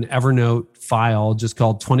have an Evernote file just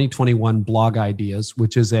called 2021 Blog Ideas,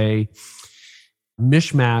 which is a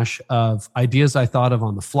mishmash of ideas I thought of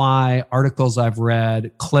on the fly, articles I've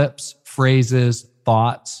read, clips, phrases,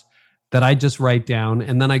 thoughts that I just write down.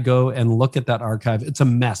 And then I go and look at that archive. It's a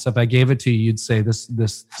mess. If I gave it to you, you'd say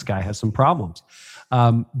this guy has some problems.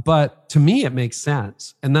 But to me, it makes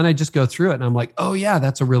sense. And then I just go through it and I'm like, oh yeah,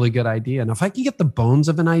 that's a really good idea. And if I can get the bones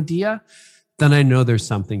of an idea, then I know there's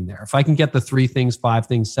something there. If I can get the 3 things, 5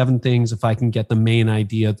 things, 7 things, if I can get the main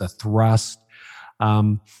idea, the thrust,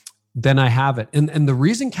 then I have it. And the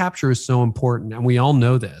reason capture is so important, and we all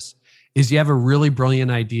know this, is you have a really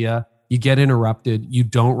brilliant idea, you get interrupted, you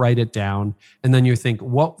don't write it down, and then you think,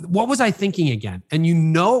 what was I thinking again? And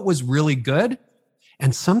it was really good.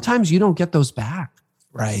 And sometimes you don't get those back.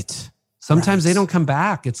 Right. Sometimes they don't come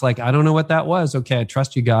back. It's like, I don't know what that was. Okay, I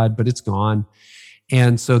trust you, God, but it's gone.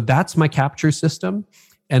 And so that's my capture system.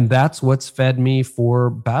 And that's what's fed me for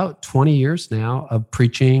about 20 years now of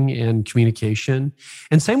preaching and communication.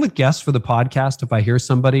 And same with guests for the podcast. If I hear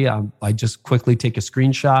somebody, I just quickly take a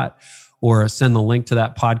screenshot or send the link to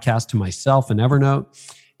that podcast to myself in Evernote.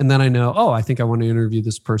 And then I know, oh, I think I want to interview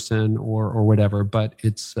this person or whatever. But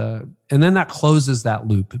it's, and then that closes that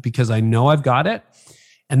loop because I know I've got it.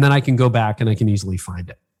 And then I can go back and I can easily find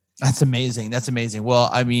it. That's amazing. That's amazing. Well,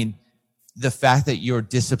 I mean, the fact that you're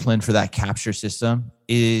disciplined for that capture system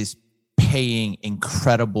is paying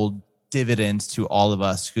incredible dividends to all of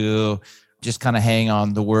us who just kind of hang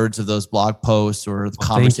on the words of those blog posts or the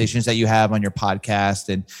conversations that you have on your podcast.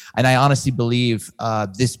 And I honestly believe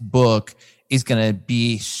this book is going to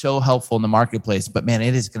be so helpful in the marketplace, but man,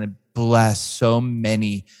 it is going to bless so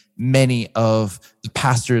many of the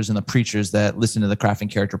pastors and the preachers that listen to the Craft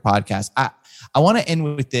and Character podcast. I want to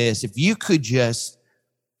end with this. If you could just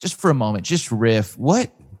for a moment, just riff, what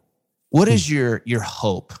is your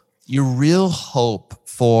hope, your real hope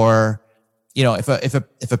for,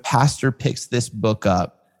 if a pastor picks this book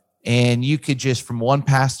up and you could just from one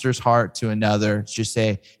pastor's heart to another, just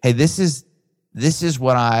say, hey, this is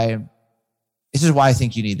why I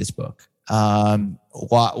think you need this book.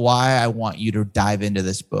 Why I want you to dive into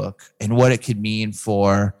this book and what it could mean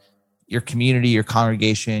for your community, your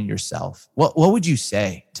congregation, yourself. What would you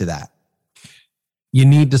say to that? You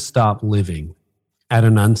need to stop living at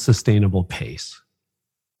an unsustainable pace.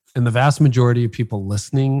 And the vast majority of people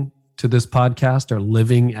listening to this podcast are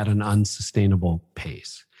living at an unsustainable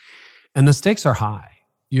pace. And the stakes are high.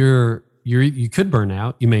 You could burn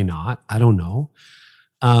out. You may not. I don't know.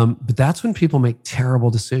 But that's when people make terrible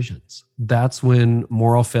decisions. That's when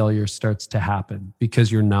moral failure starts to happen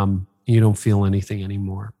because you're numb. You don't feel anything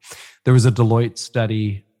anymore. There was a Deloitte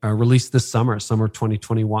study released this summer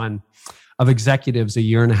 2021, of executives a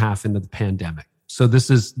year and a half into the pandemic. So this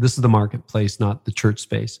is the marketplace, not the church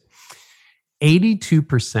space.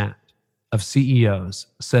 82% of CEOs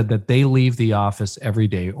said that they leave the office every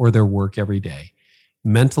day or their work every day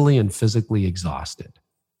mentally and physically exhausted.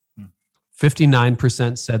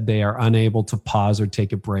 59% said they are unable to pause or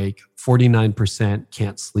take a break. 49%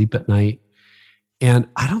 can't sleep at night. And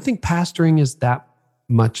I don't think pastoring is that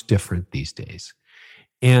much different these days.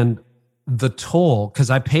 And the toll, because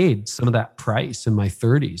I paid some of that price in my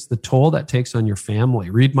 30s, the toll that takes on your family.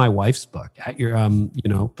 Read my wife's book at your,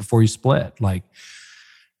 before you split. Like,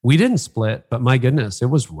 we didn't split, but my goodness, it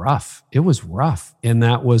was rough. It was rough. And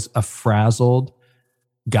that was a frazzled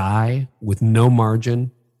guy with no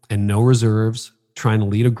margin and no reserves, trying to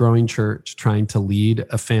lead a growing church, trying to lead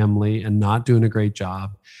a family and not doing a great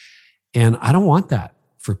job. And I don't want that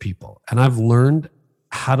for people. And I've learned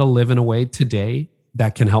how to live in a way today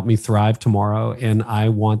that can help me thrive tomorrow. And I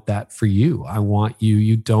want that for you. I want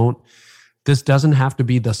this doesn't have to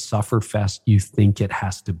be the sufferfest you think it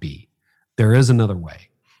has to be. There is another way.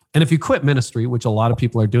 And if you quit ministry, which a lot of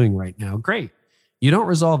people are doing right now, great. You don't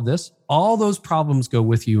resolve this, all those problems go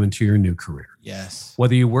with you into your new career. Yes.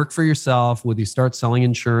 Whether you work for yourself, whether you start selling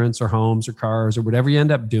insurance or homes or cars or whatever you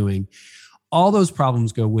end up doing, all those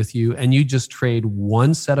problems go with you, and you just trade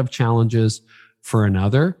one set of challenges for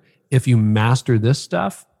another. If you master this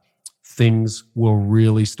stuff, things will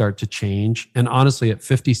really start to change. And honestly, at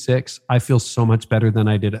 56, I feel so much better than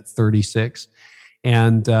I did at 36.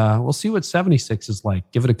 And we'll see what 76 is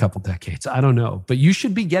like. Give it a couple decades. I don't know. But you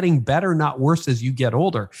should be getting better, not worse, as you get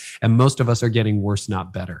older. And most of us are getting worse,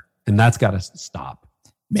 not better. And that's got to stop.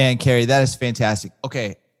 Man, Carey, that is fantastic.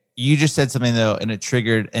 Okay. You just said something, though, and it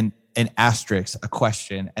triggered an asterisk, a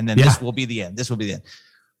question. And then This will be the end. This will be the end.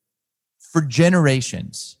 For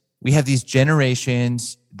generations, we have these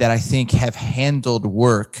generations that I think have handled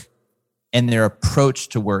work and their approach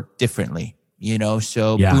to work differently.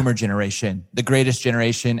 Boomer generation, the greatest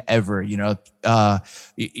generation ever. You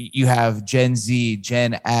have Gen Z,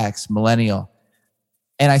 Gen X, millennial.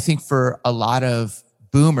 And I think for a lot of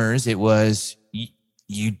boomers, it was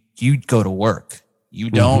you go to work.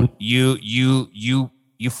 You don't, you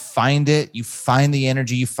find it, you find the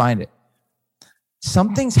energy, you find it.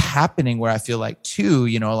 Something's happening where I feel like too,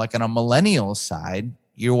 like on a millennial side,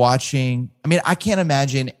 you're watching, I can't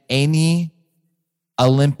imagine any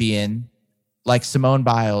Olympian like Simone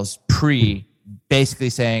Biles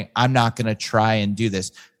basically saying, I'm not going to try and do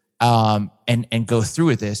this and go through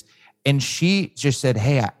with this. And she just said,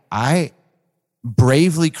 hey, I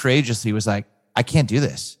bravely, courageously was like, I can't do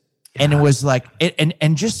this. Yeah. And it was like,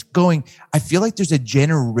 and just going, I feel like there's a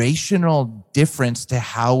generational difference to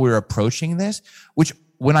how we're approaching this, which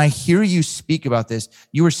when I hear you speak about this,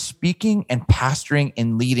 you are speaking and pastoring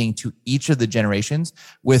and leading to each of the generations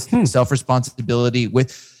with self-responsibility,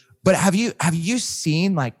 but have you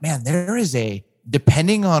seen like, man, there is a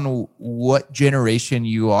depending on what generation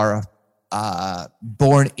you are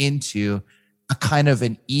born into, a kind of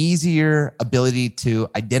an easier ability to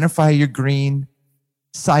identify your green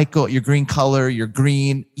cycle, your green color, your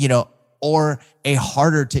green, or a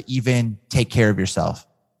harder to even take care of yourself?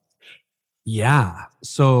 Yeah.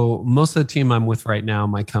 So most of the team I'm with right now,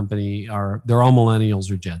 my company, they're all millennials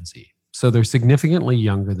or Gen Z. So they're significantly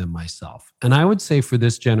younger than myself. And I would say for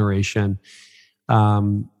this generation,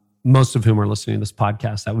 most of whom are listening to this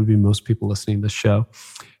podcast, that would be most people listening to this show,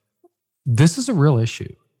 this is a real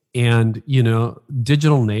issue. And,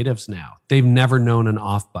 digital natives now, they've never known an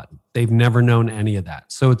off button. They've never known any of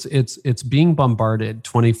that. So it's being bombarded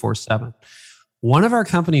 24/7. One of our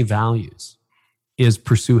company values is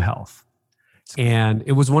pursue health. And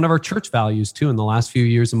it was one of our church values too in the last few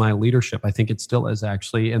years of my leadership. I think it still is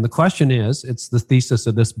actually. And the question is, it's the thesis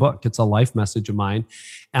of this book. It's a life message of mine.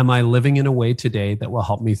 Am I living in a way today that will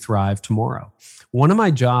help me thrive tomorrow? One of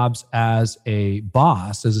my jobs as a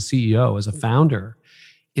boss, as a CEO, as a founder,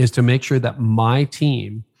 is to make sure that my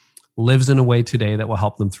team lives in a way today that will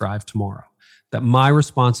help them thrive tomorrow. That my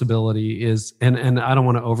responsibility is, and I don't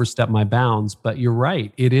want to overstep my bounds, but you're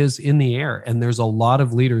right, it is in the air. And there's a lot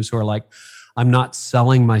of leaders who are like, I'm not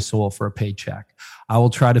selling my soul for a paycheck. I will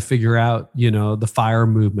try to figure out, the FIRE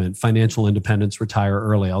movement, financial independence, retire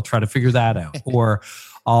early. I'll try to figure that out. Or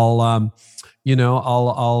I'll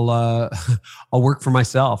work for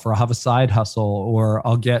myself, or I'll have a side hustle, or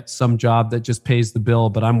I'll get some job that just pays the bill,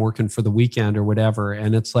 but I'm working for the weekend or whatever.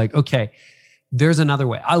 And it's like, okay, there's another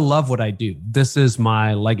way. I love what I do. This is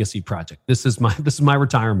my legacy project. This is my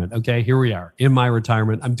retirement. Okay, here we are in my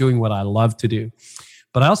retirement. I'm doing what I love to do.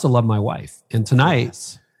 But I also love my wife. And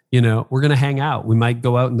tonight, we're going to hang out. We might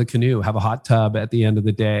go out in the canoe, have a hot tub at the end of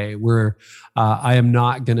the day. I am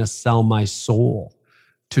not going to sell my soul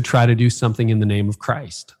to try to do something in the name of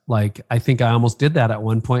Christ. Like, I think I almost did that at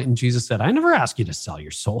one point. And Jesus said, I never asked you to sell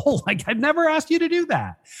your soul. Like, I'd never asked you to do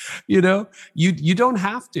that. You don't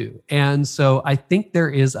have to. And so I think there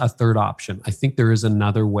is a third option. I think there is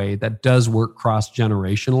another way that does work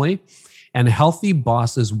cross-generationally. And healthy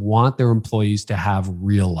bosses want their employees to have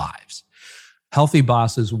real lives. Healthy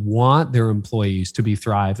bosses want their employees to be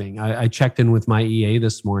thriving. I checked in with my EA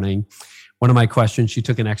this morning. One of my questions, she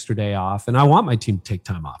took an extra day off, and I want my team to take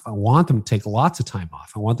time off. I want them to take lots of time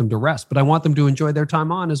off. I want them to rest, but I want them to enjoy their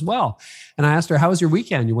time on as well. And I asked her, how was your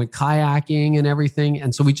weekend? You went kayaking and everything.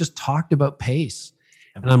 And so we just talked about pace.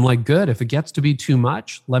 And I'm like, good. If it gets to be too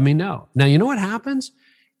much, let me know. Now, you know what happens?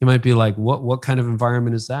 You might be like, what kind of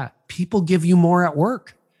environment is that? People give you more at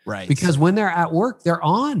work. Right. Because when they're at work, they're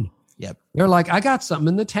on. Yep. They're like, I got something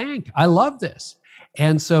in the tank. I love this.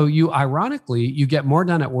 And so you get more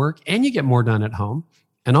done at work and you get more done at home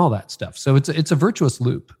and all that stuff. So it's a virtuous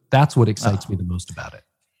loop. That's what excites me the most about it.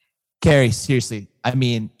 Carey, seriously, I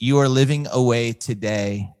mean, you are living away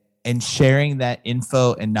today and sharing that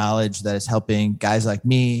info and knowledge that is helping guys like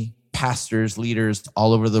me, pastors, leaders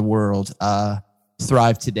all over the world,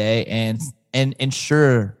 thrive today and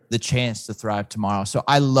ensure the chance to thrive tomorrow. So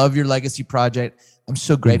I love your legacy project. I'm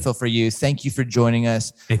so grateful for you. Thank you for joining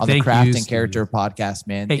us on the Craft and Character podcast,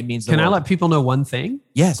 man. Hey, it means can I let people know one thing?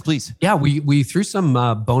 Yes, please. Yeah, we threw some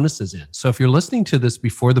bonuses in. So if you're listening to this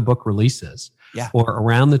before the book releases, or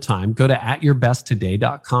around the time, go to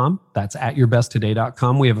atYourBestToday.com. That's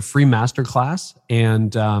atYourBestToday.com. We have a free masterclass,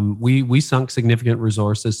 and we sunk significant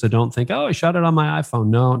resources. So don't think, I shot it on my iPhone.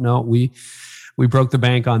 No, we broke the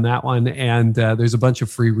bank on that one. And there's a bunch of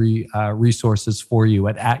free resources for you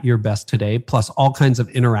at Your Best Today, plus all kinds of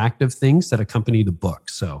interactive things that accompany the book.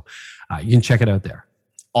 So you can check it out there.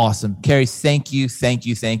 Awesome. Carey, thank you.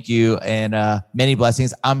 And many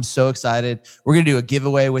blessings. I'm so excited. We're going to do a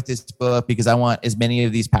giveaway with this book because I want as many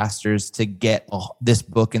of these pastors to get this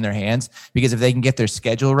book in their hands, because if they can get their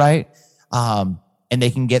schedule right, and they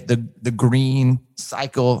can get the green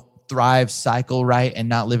cycle, thrive cycle right, and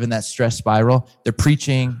not live in that stress spiral, their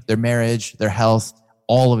preaching, their marriage, their health,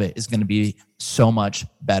 all of it is going to be so much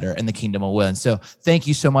better, and the kingdom will win. So thank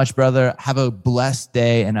you so much, brother. Have a blessed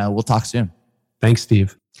day, and we'll talk soon. Thanks,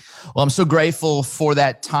 Steve. Well, I'm so grateful for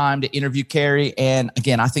that time to interview Carey. And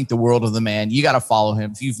again, I think the world of the man. You got to follow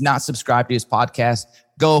him. If you've not subscribed to his podcast,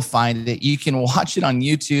 go find it. You can watch it on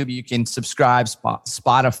YouTube. You can subscribe,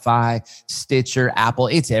 Spotify, Stitcher, Apple.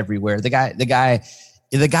 It's everywhere. The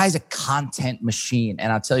guy's a content machine.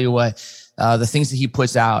 And I'll tell you what, the things that he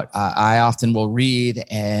puts out, I often will read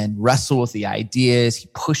and wrestle with the ideas. He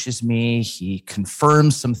pushes me. He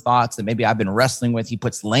confirms some thoughts that maybe I've been wrestling with. He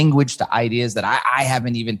puts language to ideas that I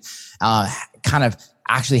haven't even kind of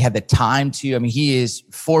actually had the time to. I mean, he is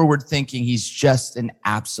forward thinking. He's just an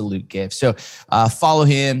absolute gift. So follow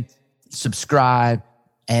him. subscribe,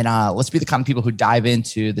 and let's be the kind of people who dive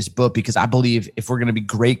into this book, because I believe if we're going to be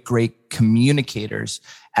great communicators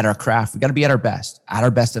at our craft, we got to be at our best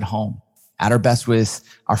at home, at our best with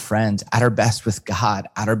our friends, at our best with God,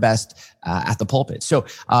 at our best at the pulpit. So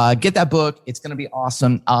get that book. It's going to be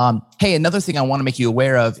awesome. Hey, another thing I want to make you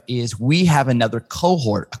aware of is we have another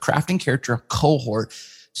cohort, a Crafting Character cohort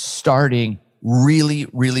starting really,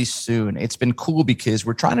 really soon. It's been cool because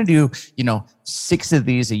we're trying to do, 6 of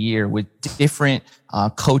these a year with different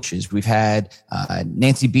coaches. We've had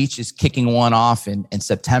Nancy Beach is kicking one off in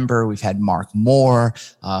September. We've had Mark Moore,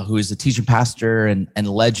 who is a teaching pastor and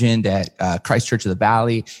legend at Christ Church of the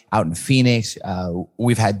Valley out in Phoenix.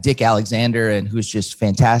 We've had Dick Alexander, and who's just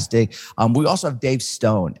fantastic. We also have Dave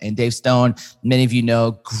Stone. And Dave Stone, many of you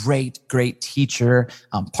know, great teacher,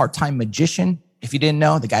 part-time magician. If you didn't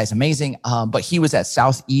know, the guy's amazing. But he was at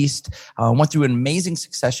Southeast, went through an amazing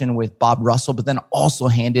succession with Bob Russell, but then also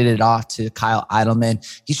handed it off to Kyle Idleman.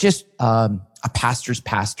 He's just a pastor's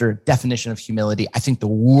pastor, definition of humility. I think the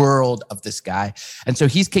world of this guy. And so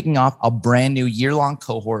he's kicking off a brand new year-long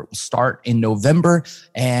cohort. Will start in November.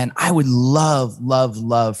 And I would love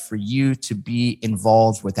for you to be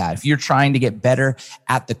involved with that. If you're trying to get better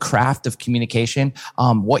at the craft of communication,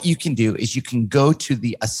 what you can do is you can go to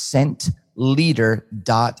the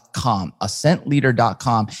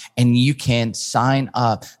ascentleader.com, and you can sign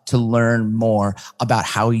up to learn more about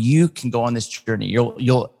how you can go on this journey.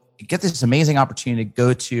 You'll get this amazing opportunity to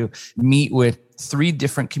go to meet with 3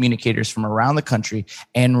 different communicators from around the country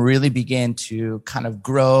and really begin to kind of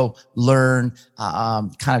grow, learn,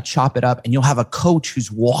 kind of chop it up. And you'll have a coach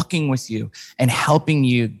who's walking with you and helping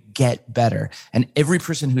you get better. And every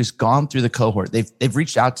person who's gone through the cohort, they've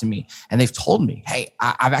reached out to me and they've told me, hey,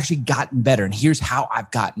 I've actually gotten better, and here's how I've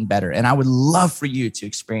gotten better. And I would love for you to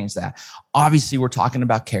experience that. Obviously, we're talking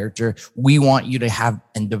about character. We want you to have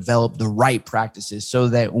and develop the right practices so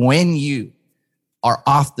that when you are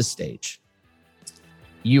off the stage,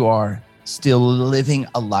 you are still living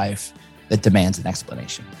a life that demands an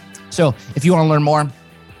explanation. So if you want to learn more,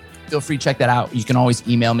 feel free to check that out. You can always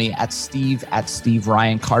email me at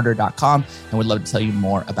steve@steveryancarter.com, and we'd love to tell you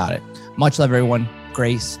more about it. Much love, everyone.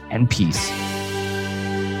 Grace and peace.